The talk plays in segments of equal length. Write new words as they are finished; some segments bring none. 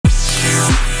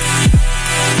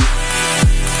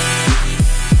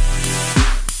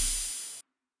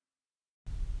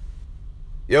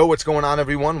Yo, what's going on,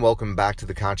 everyone? Welcome back to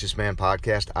the Conscious Man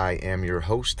Podcast. I am your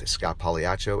host, Scott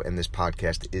Pagliaccio, and this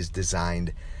podcast is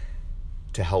designed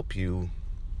to help you,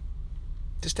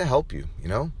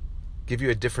 give you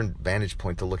a different vantage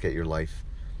point to look at your life,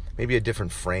 maybe a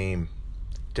different frame,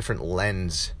 different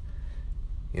lens,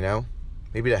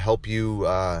 maybe to help you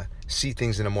see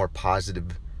things in a more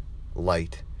positive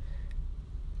light.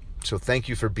 So thank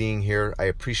you for being here. I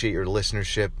appreciate your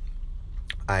listenership.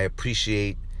 I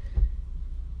appreciate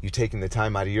you taking the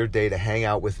time out of your day to hang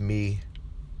out with me.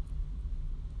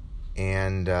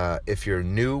 And if you're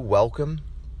new, welcome.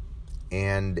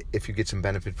 And if you get some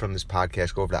benefit from this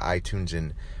podcast, go over to iTunes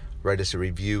and write us a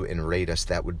review and rate us.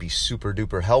 That would be super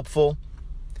duper helpful.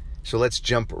 So let's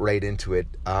jump right into it.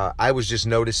 I was just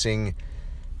noticing,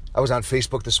 I was on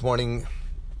Facebook this morning,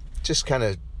 just kind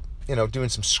of, doing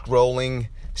some scrolling,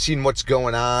 seeing what's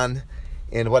going on.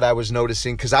 And what I was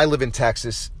noticing, because I live in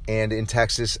Texas, and in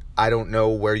Texas, I don't know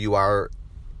where you are,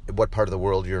 what part of the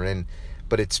world you're in,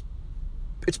 but it's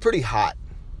pretty hot.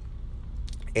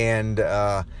 And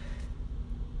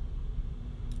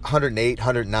 108,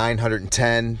 109,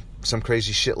 110, some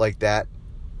crazy shit like that.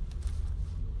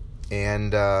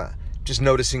 And just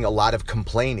noticing a lot of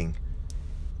complaining.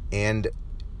 And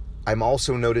I'm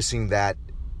also noticing that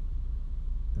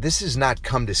this has not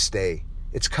come to stay.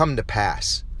 It's come to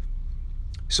pass.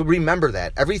 So remember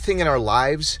that. Everything in our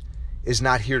lives is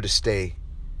not here to stay.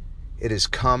 It has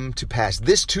come to pass.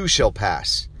 This too shall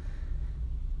pass.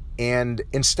 And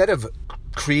instead of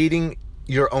creating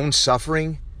your own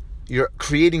suffering, you're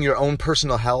creating your own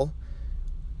personal hell,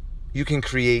 you can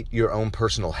create your own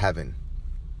personal heaven.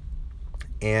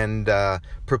 And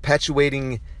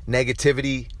perpetuating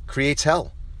negativity creates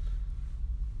hell.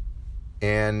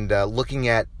 And looking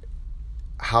at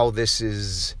how this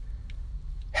is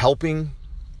helping,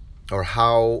 or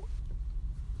how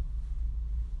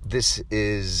this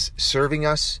is serving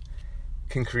us,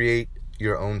 can create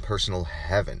your own personal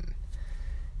heaven.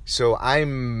 So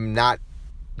I'm not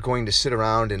going to sit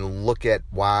around and look at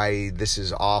why this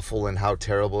is awful and how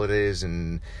terrible it is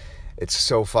and it's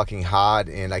so fucking hot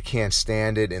and I can't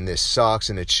stand it and this sucks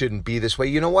and it shouldn't be this way.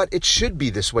 You know what? It should be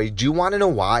this way. Do you want to know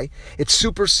why? It's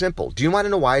super simple. Do you want to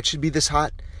know why it should be this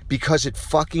hot? Because it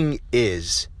fucking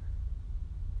is.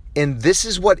 And this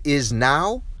is what is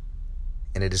now,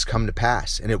 and it has come to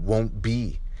pass, and it won't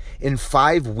be. In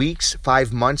 5 weeks,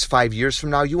 5 months, 5 years from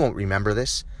now, you won't remember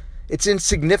this. It's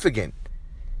insignificant.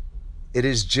 It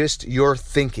is just your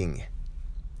thinking.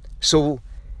 So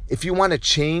if you want to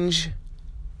change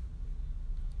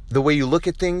the way you look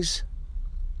at things,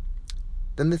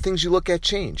 then the things you look at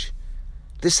change.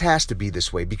 This has to be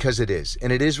this way because it is.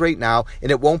 And it is right now,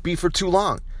 and it won't be for too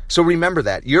long. So remember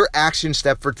that. Your action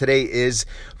step for today is,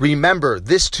 remember,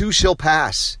 this too shall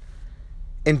pass.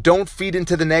 And don't feed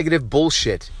into the negative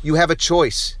bullshit. You have a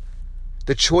choice.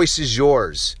 The choice is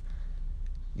yours.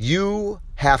 You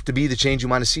have to be the change you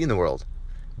want to see in the world.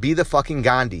 Be the fucking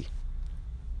Gandhi.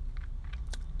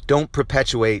 Don't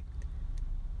perpetuate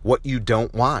what you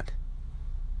don't want.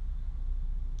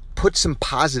 Put some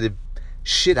positive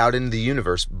shit out into the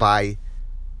universe by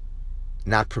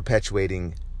not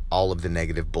perpetuating all of the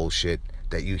negative bullshit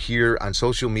that you hear on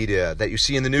social media, that you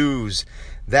see in the news,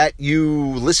 that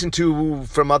you listen to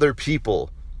from other people.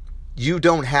 You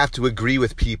don't have to agree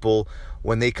with people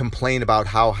when they complain about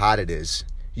how hot it is.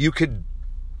 You could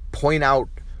point out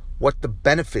what the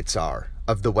benefits are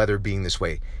of the weather being this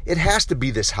way. It has to be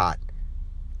this hot.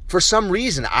 For some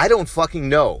reason, I don't fucking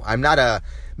know. I'm not a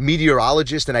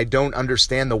meteorologist and I don't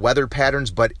understand the weather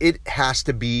patterns, but it has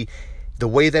to be the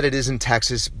way that it is in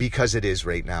Texas because it is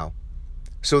right now.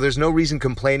 So there's no reason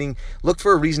complaining. Look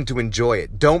for a reason to enjoy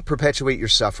it. Don't perpetuate your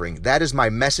suffering. That is my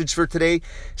message for today.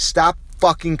 Stop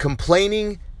fucking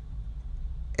complaining.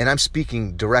 And I'm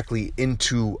speaking directly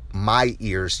into my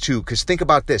ears too. Because think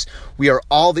about this. We are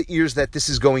all the ears that this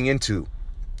is going into.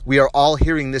 We are all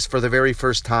hearing this for the very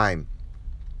first time.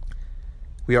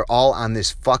 We are all on this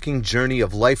fucking journey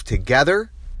of life together.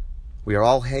 We are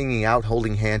all hanging out,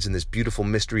 holding hands in this beautiful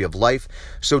mystery of life.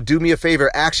 So do me a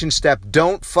favor, action step,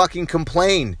 don't fucking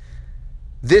complain.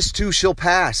 This too shall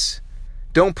pass.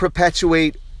 Don't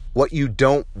perpetuate what you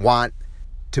don't want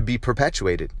to be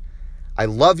perpetuated. I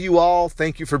love you all.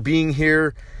 Thank you for being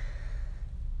here.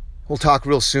 We'll talk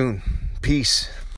real soon. Peace.